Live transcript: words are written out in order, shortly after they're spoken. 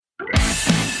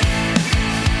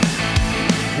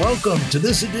Welcome to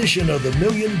this edition of the $1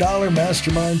 Million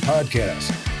Mastermind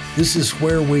Podcast. This is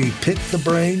where we pick the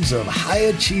brains of high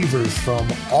achievers from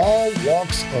all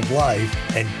walks of life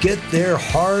and get their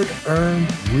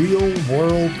hard-earned,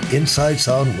 real-world insights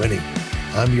on winning.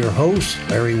 I'm your host,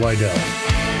 Larry Weidel.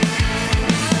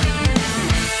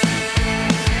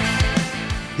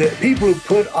 The people who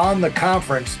put on the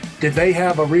conference, did they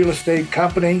have a real estate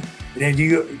company? And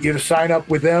you sign up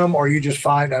with them, or you just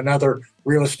find another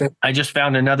real estate? I just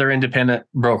found another independent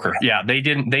broker. Yeah, they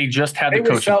didn't. They just had the coaching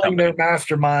company. They were selling their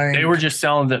mastermind. They were just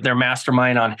selling their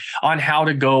mastermind on how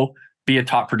to go be a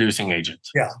top producing agent.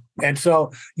 Yeah, and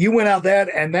so you went out that.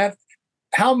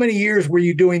 How many years were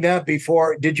you doing that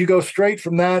before? Did you go straight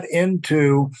from that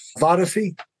into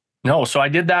Vodyssey? No, so I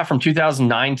did that from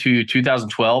 2009 to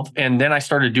 2012, and then I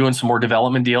started doing some more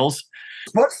development deals.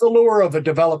 What's the lure of a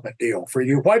development deal for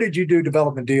you? Why did you do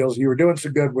development deals? You were doing so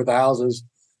good with the houses.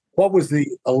 What was the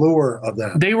allure of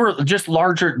that? They were just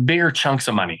larger, bigger chunks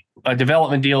of money. A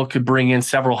development deal could bring in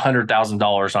several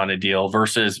 $100,000 on a deal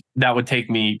versus that would take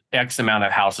me X amount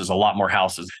of houses, a lot more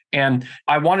houses. And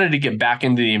I wanted to get back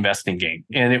into the investing game.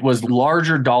 And it was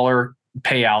larger dollar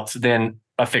payouts than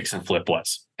a fix and flip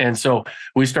was. And so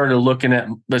we started looking at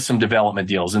some development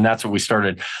deals, and that's what we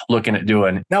started looking at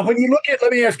doing. Now, let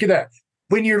me ask you that.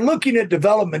 When you're looking at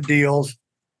development deals,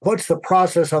 what's the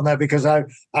process on that? Because I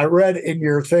read in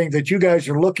your thing that you guys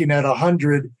are looking at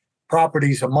 100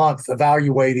 properties a month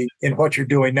evaluating in what you're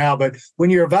doing now. But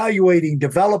when you're evaluating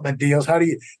development deals, how do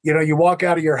you walk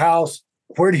out of your house?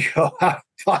 Where do you go?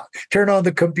 Turn on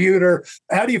the computer?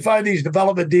 How do you find these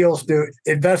development deals to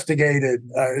investigate it?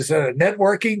 Is it a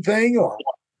networking thing or?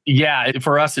 Yeah,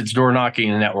 for us, it's door knocking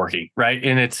and networking, right?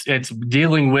 And it's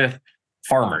dealing with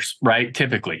farmers, right?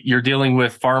 Typically, you're dealing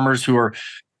with farmers who are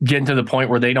getting to the point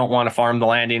where they don't want to farm the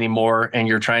land anymore. And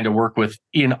you're trying to work with,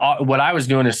 what I was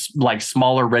doing is like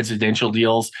smaller residential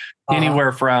deals,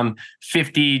 anywhere from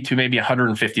 50 to maybe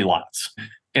 150 lots.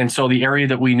 And so the area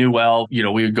that we knew well, we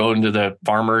would go into the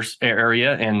farmers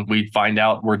area and we'd find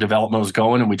out where development was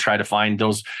going. And we try to find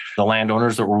the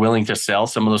landowners that were willing to sell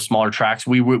some of those smaller tracts.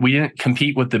 We didn't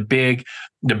compete with the big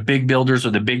builders or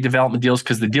the big development deals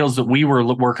because the deals that we were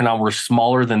working on were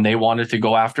smaller than they wanted to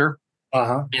go after.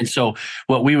 And so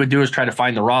what we would do is try to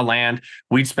find the raw land.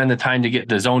 We'd spend the time to get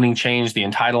the zoning changed, the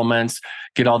entitlements,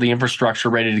 get all the infrastructure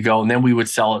ready to go. And then we would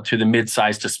sell it to the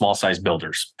mid-size to small-size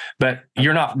builders. But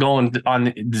you're not going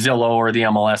on Zillow or the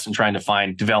MLS and trying to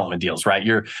find development deals, right?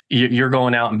 You're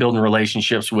going out and building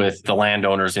relationships with the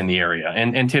landowners in the area.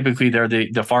 And typically they're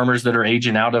the farmers that are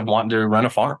aging out of wanting to run a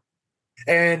farm.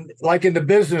 And like in the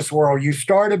business world, you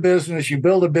start a business, you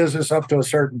build a business up to a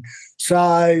certain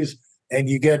size, and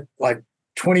you get like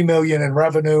 20 million in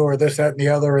revenue or this, that, and the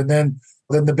other. And then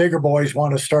the bigger boys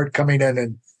want to start coming in,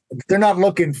 and they're not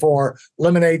looking for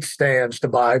lemonade stands to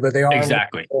buy, but they are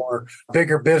looking for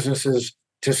bigger businesses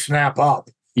to snap up.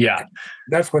 Yeah.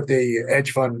 That's what the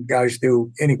hedge fund guys do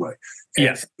anyway. And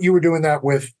yes. You were doing that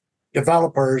with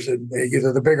developers and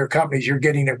either the bigger companies, you're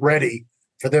getting it ready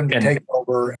for them to take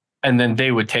over. And then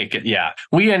they would take it. Yeah.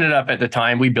 We ended up at the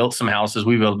time, we built some houses.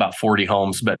 We built about 40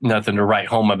 homes, but nothing to write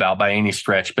home about by any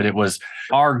stretch. But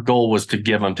our goal was to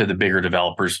give them to the bigger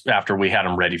developers after we had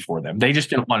them ready for them. They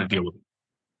just didn't want to deal with it.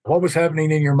 What was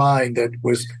happening in your mind that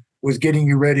was getting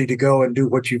you ready to go and do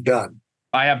what you've done?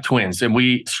 I have twins, and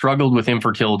we struggled with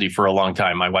infertility for a long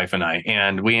time, my wife and I.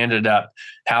 And we ended up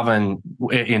having,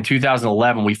 in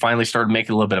 2011, we finally started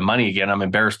making a little bit of money again. I'm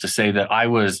embarrassed to say that I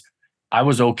was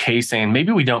okay saying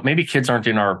maybe kids aren't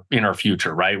in our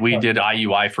future, right? We did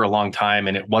IUI for a long time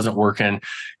and it wasn't working.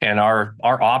 And our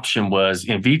option was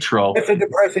in vitro. It's a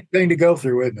depressing thing to go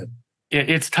through, isn't it?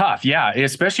 It's tough. Yeah.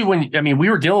 Especially we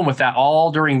were dealing with that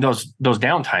all during those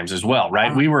downtimes as well,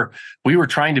 right? We were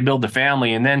trying to build the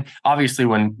family. And then obviously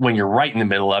when you're right in the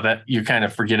middle of it, you kind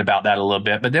of forget about that a little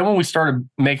bit. But then when we started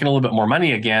making a little bit more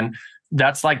money again,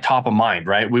 that's like top of mind,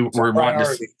 right? We're wanting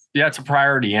to. Yeah, it's a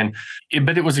priority.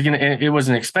 But it was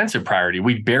an expensive priority.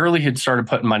 We barely had started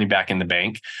putting money back in the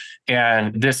bank.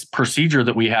 And this procedure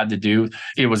that we had to do,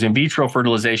 it was in vitro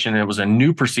fertilization. And it was a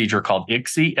new procedure called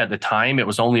ICSI at the time. It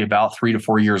was only about 3 to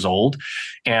 4 years old.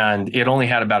 And it only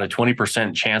had about a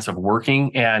 20% chance of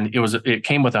working. And it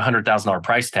came with a $100,000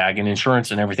 price tag, and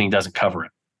insurance and everything doesn't cover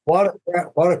it. What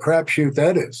a crapshoot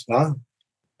that is, huh?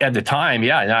 At the time,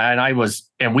 yeah,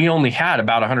 and we only had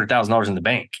about $100,000 in the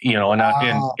bank,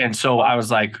 and so I was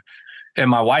like,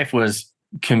 and my wife was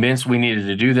convinced we needed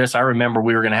to do this. I remember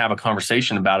we were going to have a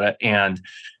conversation about it, and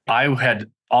I had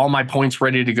all my points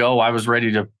ready to go. I was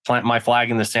ready to plant my flag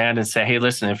in the sand and say, hey,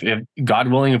 listen, if God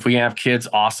willing, if we have kids,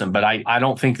 awesome, but I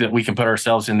don't think that we can put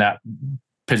ourselves in that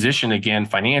position again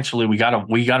financially. We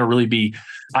gotta really be.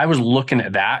 I was looking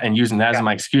at that and using that as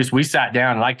my excuse. We sat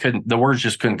down and the words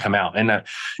just couldn't come out. And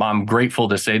I'm grateful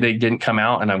to say they didn't come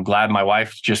out. And I'm glad my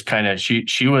wife just kind of, she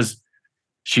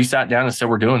sat down and said,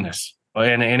 we're doing this.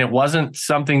 And it wasn't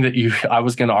something that I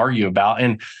was going to argue about.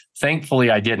 And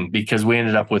thankfully I didn't, because we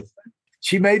ended up with.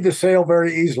 She made the sale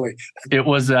very easily. It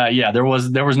was, there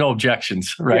was no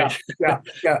objections, right?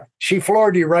 Yeah. She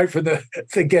floored you right from the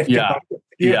get-go.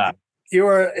 Yeah.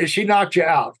 She knocked you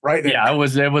out, right? Yeah, it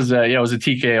was a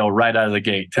TKO right out of the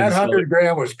gate. That 100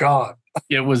 grand was gone.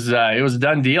 It was a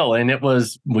done deal, and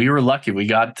we were lucky. We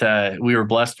were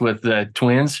blessed with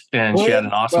twins, and she had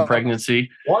an awesome pregnancy.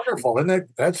 Wonderful, isn't it?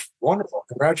 That's wonderful.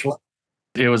 Congratulations.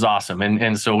 It was awesome,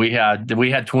 and so we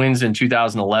had twins in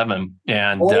 2011,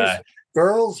 and boys,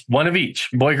 girls, one of each,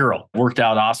 boy, girl. Worked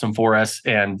out awesome for us,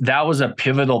 and that was a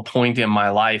pivotal point in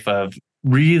my life of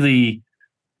really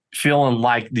feeling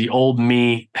like the old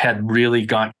me had really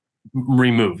got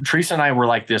removed. Teresa and I were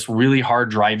like this really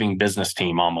hard driving business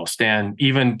team almost. And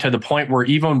even to the point where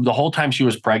even the whole time she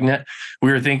was pregnant, we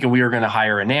were thinking we were going to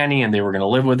hire a nanny and they were going to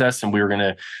live with us and they were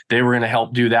going to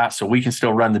help do that so we can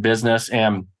still run the business.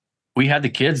 And we had the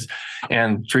kids,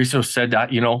 and Teresa said, I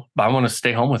want to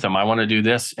stay home with them. I want to do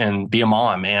this and be a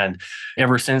mom. And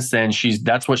ever since then,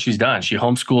 that's what she's done. She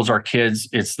homeschools our kids.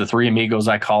 It's the three amigos,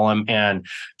 I call them. And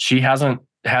she hasn't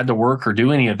had to work or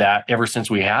do any of that ever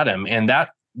since we had him. And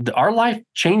our life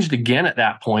changed again at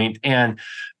that point. And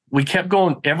we kept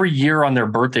going. Every year on their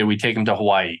birthday, we take them to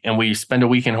Hawaii, and we spend a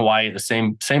week in Hawaii at the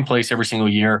same place every single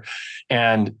year.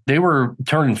 And they were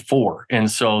turning 4. And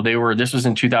so this was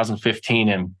in 2015.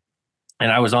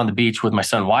 And I was on the beach with my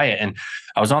son Wyatt, and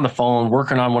I was on the phone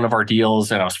working on one of our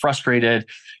deals, and I was frustrated.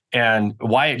 And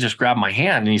Wyatt just grabbed my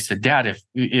hand and he said, Dad,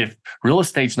 if real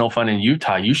estate's no fun in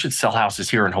Utah, you should sell houses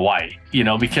here in Hawaii,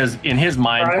 because in his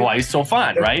mind, right, Hawaii's so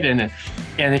fun, right?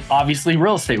 And obviously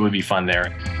real estate would be fun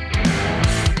there.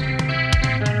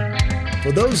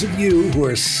 For those of you who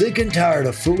are sick and tired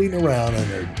of fooling around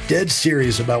and are dead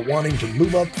serious about wanting to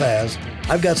move up fast,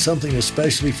 I've got something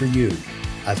especially for you.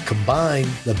 I've combined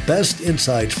the best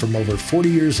insights from over 40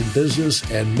 years in business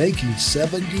and making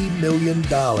 $70 million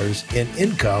in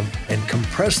income and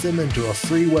compressed them into a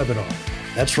free webinar.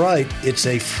 That's right, it's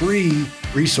a free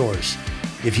resource.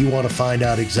 If you want to find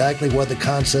out exactly what the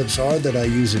concepts are that I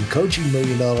use in coaching $1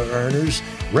 million earners,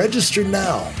 register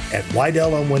now at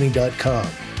WeidellOnWinning.com.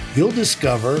 You'll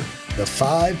discover the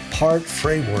 5-part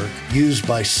framework used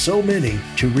by so many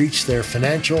to reach their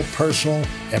financial, personal,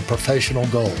 and professional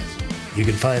goals. You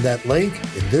can find that link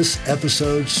in this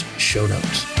episode's show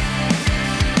notes.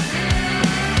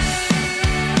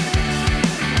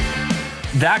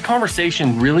 That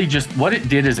conversation really just, what it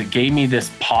did is it gave me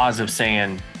this pause of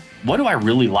saying, what do I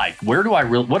really like? What do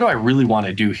I really want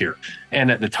to do here? And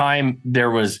at the time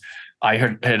I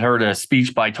had heard a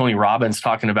speech by Tony Robbins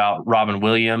talking about Robin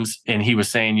Williams. And he was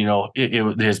saying,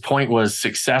 his point was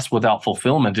success without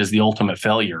fulfillment is the ultimate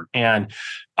failure. And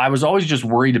I was always just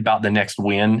worried about the next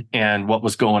win and what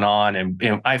was going on.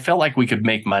 And I felt like we could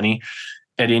make money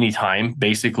at any time,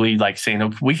 basically like saying,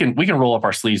 oh, we can roll up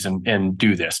our sleeves and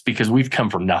do this because we've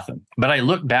come from nothing. But I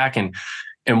look back and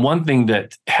one thing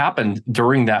that happened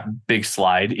during that big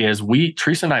slide is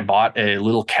Teresa and I bought a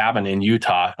little cabin in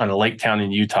Utah, on a lake town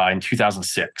in Utah in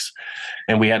 2006.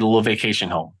 And we had a little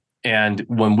vacation home. And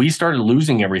when we started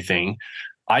losing everything,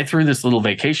 I threw this little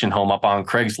vacation home up on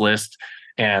Craigslist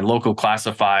and local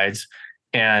classifieds,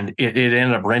 and it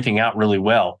ended up renting out really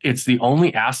well. It's the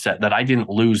only asset that I didn't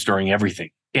lose during everything.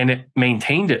 And it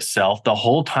maintained itself the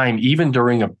whole time, even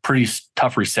during a pretty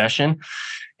tough recession.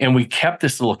 And we kept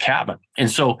this little cabin.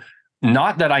 And so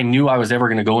not that I knew I was ever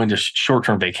going to go into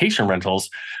short-term vacation rentals,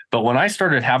 but when I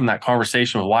started having that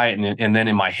conversation with Wyatt and then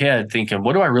in my head thinking,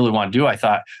 what do I really want to do? I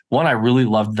thought, one, I really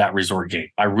loved that resort game.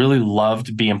 I really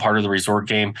loved being part of the resort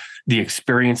game, the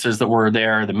experiences that were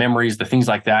there, the memories, the things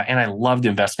like that. And I loved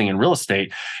investing in real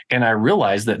estate. And I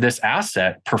realized that this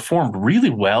asset performed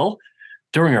really well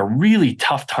during a really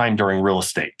tough time during real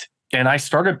estate. And I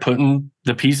started putting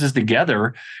the pieces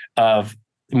together of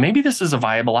maybe this is a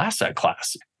viable asset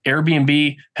class.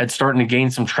 Airbnb had started to gain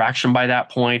some traction by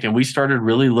that point, and we started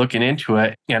really looking into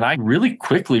it. And I really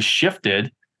quickly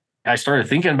shifted. I started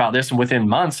thinking about this, and within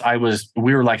months,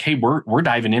 we were like, "Hey, we're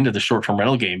diving into the short-term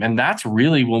rental game," and that's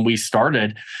really when we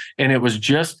started. And it was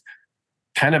just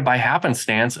kind of by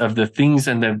happenstance of the things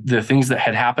and the things that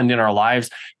had happened in our lives,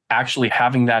 actually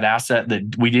having that asset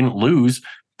that we didn't lose,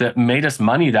 that made us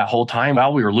money that whole time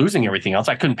while we were losing everything else.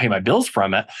 I couldn't pay my bills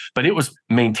from it, but it was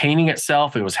maintaining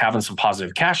itself. It was having some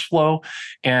positive cash flow,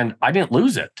 and I didn't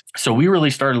lose it. So we really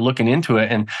started looking into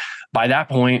it. And by that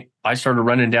point, I started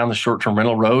running down the short-term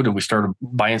rental road and we started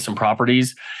buying some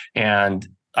properties, and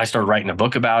I started writing a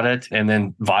book about it. And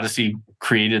then Vodyssey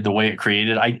created the way it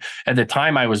created. At the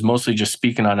time, I was mostly just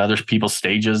speaking on other people's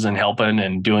stages and helping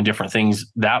and doing different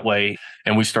things that way.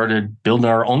 And we started building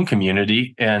our own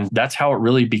community. And that's how it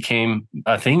really became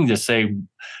a thing to say,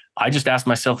 I just asked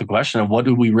myself the question of what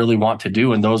do we really want to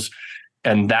do? And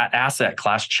that asset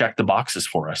class checked the boxes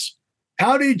for us.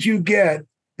 How did you get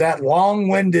that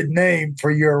long-winded name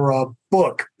for your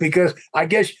book? Because I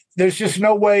guess there's just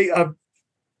no way of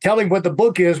telling what the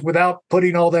book is without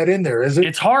putting all that in there, is it?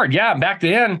 It's hard. Yeah. Back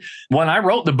then, when I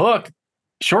wrote the book,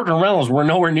 short-term rentals were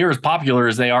nowhere near as popular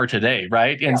as they are today,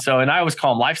 right? And I always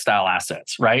call them lifestyle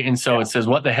assets, right? And so it says,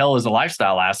 what the hell is a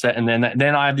lifestyle asset? And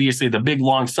then obviously the big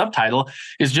long subtitle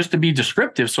is just to be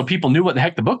descriptive so people knew what the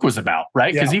heck the book was about,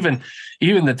 right? Because even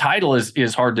the title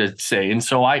is hard to say. And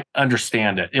so I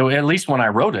understand it, at least when I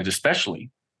wrote it,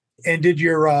 especially. And did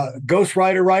your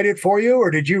ghostwriter write it for you, or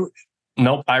did you?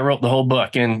 Nope, I wrote the whole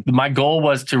book. And my goal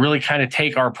was to really kind of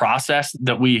take our process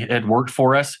that we had worked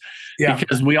for us,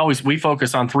 because we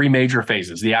focus on three major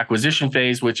phases. The acquisition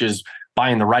phase, which is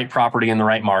buying the right property in the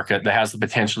right market that has the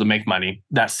potential to make money.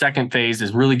 That second phase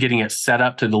is really getting it set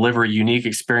up to deliver a unique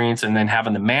experience and then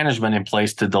having the management in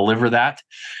place to deliver that.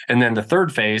 And then the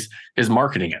third phase is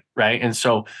marketing it, right? And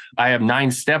so I have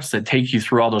 9 steps that take you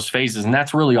through all those phases. And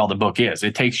that's really all the book is.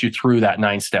 It takes you through that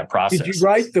 9-step process. Did you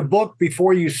write the book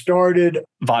before you started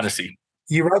Vodyssey?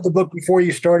 You wrote the book before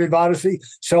you started Vodyssey.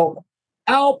 So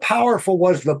how powerful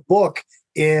was the book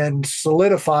in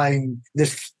solidifying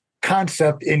this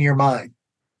concept in your mind?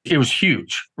 It was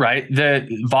huge, right? The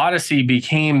Vodyssey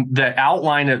became the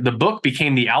outline of the book,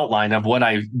 became the outline of what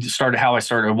I started, how I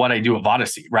started, what I do at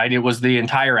Vodyssey, right? It was the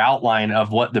entire outline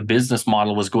of what the business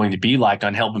model was going to be like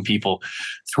on helping people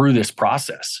through this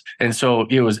process. And so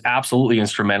it was absolutely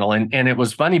instrumental. And it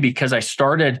was funny because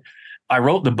I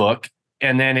wrote the book,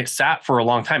 and then it sat for a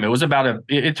long time.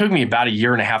 It took me about a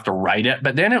year and a half to write it.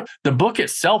 But then the book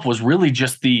itself was really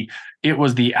just the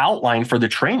outline for the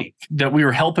training that we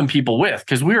were helping people with,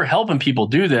 because we were helping people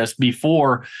do this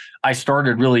before I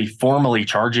started really formally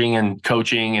charging and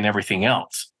coaching and everything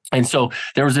else. And so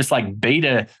there was this like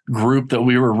beta group that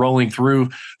we were rolling through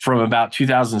from about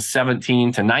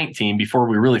 2017 to 19 before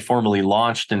we really formally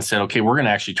launched and said, okay, we're going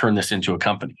to actually turn this into a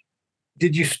company.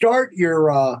 Did you start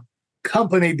your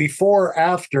company before or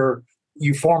after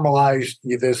you formalized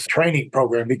this training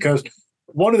program? Because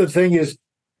one of the things is,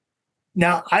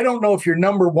 now I don't know if you're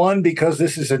number one because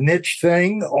this is a niche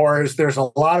thing, or there's a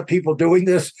lot of people doing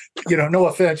this, no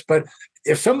offense, but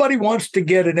if somebody wants to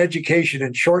get an education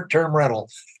in short-term rental,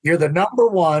 you're the number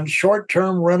one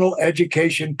short-term rental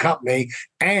education company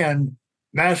and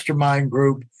mastermind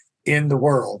group in the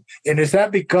world. And is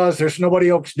that because there's nobody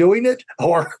else doing it,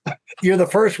 or you're the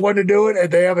first one to do it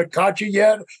and they haven't caught you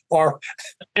yet? Or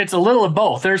it's a little of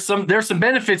both. There's some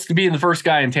benefits to being the first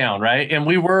guy in town, right? And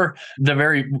we were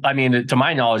to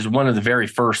my knowledge, one of the very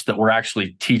first that were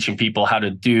actually teaching people how to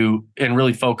do and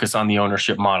really focus on the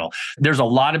ownership model. There's a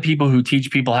lot of people who teach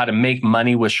people how to make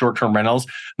money with short-term rentals.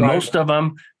 Right. Most of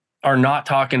them are not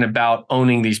talking about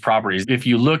owning these properties. If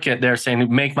you look at, they're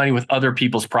saying make money with other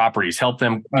people's properties, help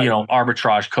them, right,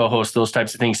 arbitrage, co-host, those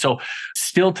types of things. So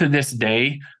still to this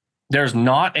day, there's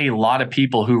not a lot of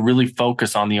people who really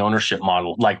focus on the ownership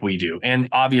model like we do. And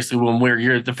obviously when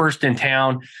you're the first in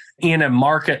town in a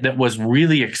market that was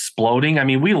really exploding. I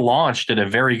mean, we launched at a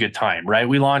very good time, right?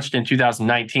 We launched in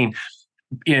 2019.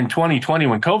 In 2020,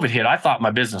 when COVID hit, I thought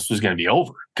my business was going to be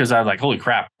over because I was like, holy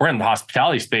crap, we're in the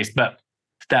hospitality space. But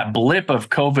that blip of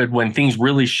COVID when things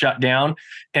really shut down.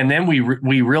 And then we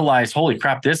realized, holy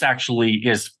crap, this actually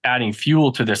is adding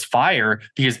fuel to this fire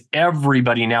because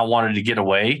everybody now wanted to get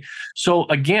away. So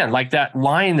again, like that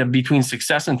line between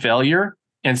success and failure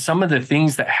and some of the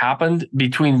things that happened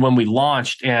between when we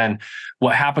launched and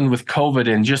what happened with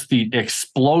COVID and just the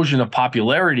explosion of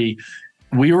popularity,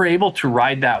 we were able to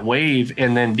ride that wave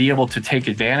and then be able to take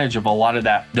advantage of a lot of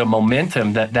the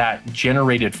momentum that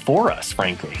generated for us,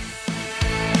 frankly.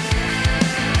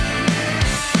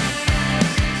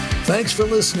 Thanks for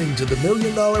listening to the $1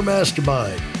 Million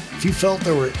Mastermind. If you felt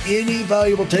there were any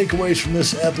valuable takeaways from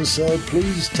this episode,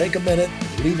 please take a minute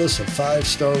and leave us a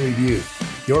 5-star review.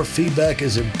 Your feedback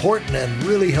is important and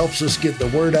really helps us get the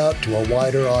word out to a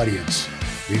wider audience.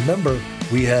 Remember,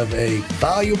 we have a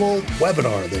valuable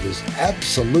webinar that is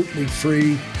absolutely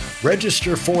free.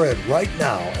 Register for it right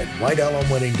now at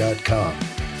whitealumwinning.com.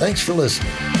 Thanks for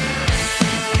listening.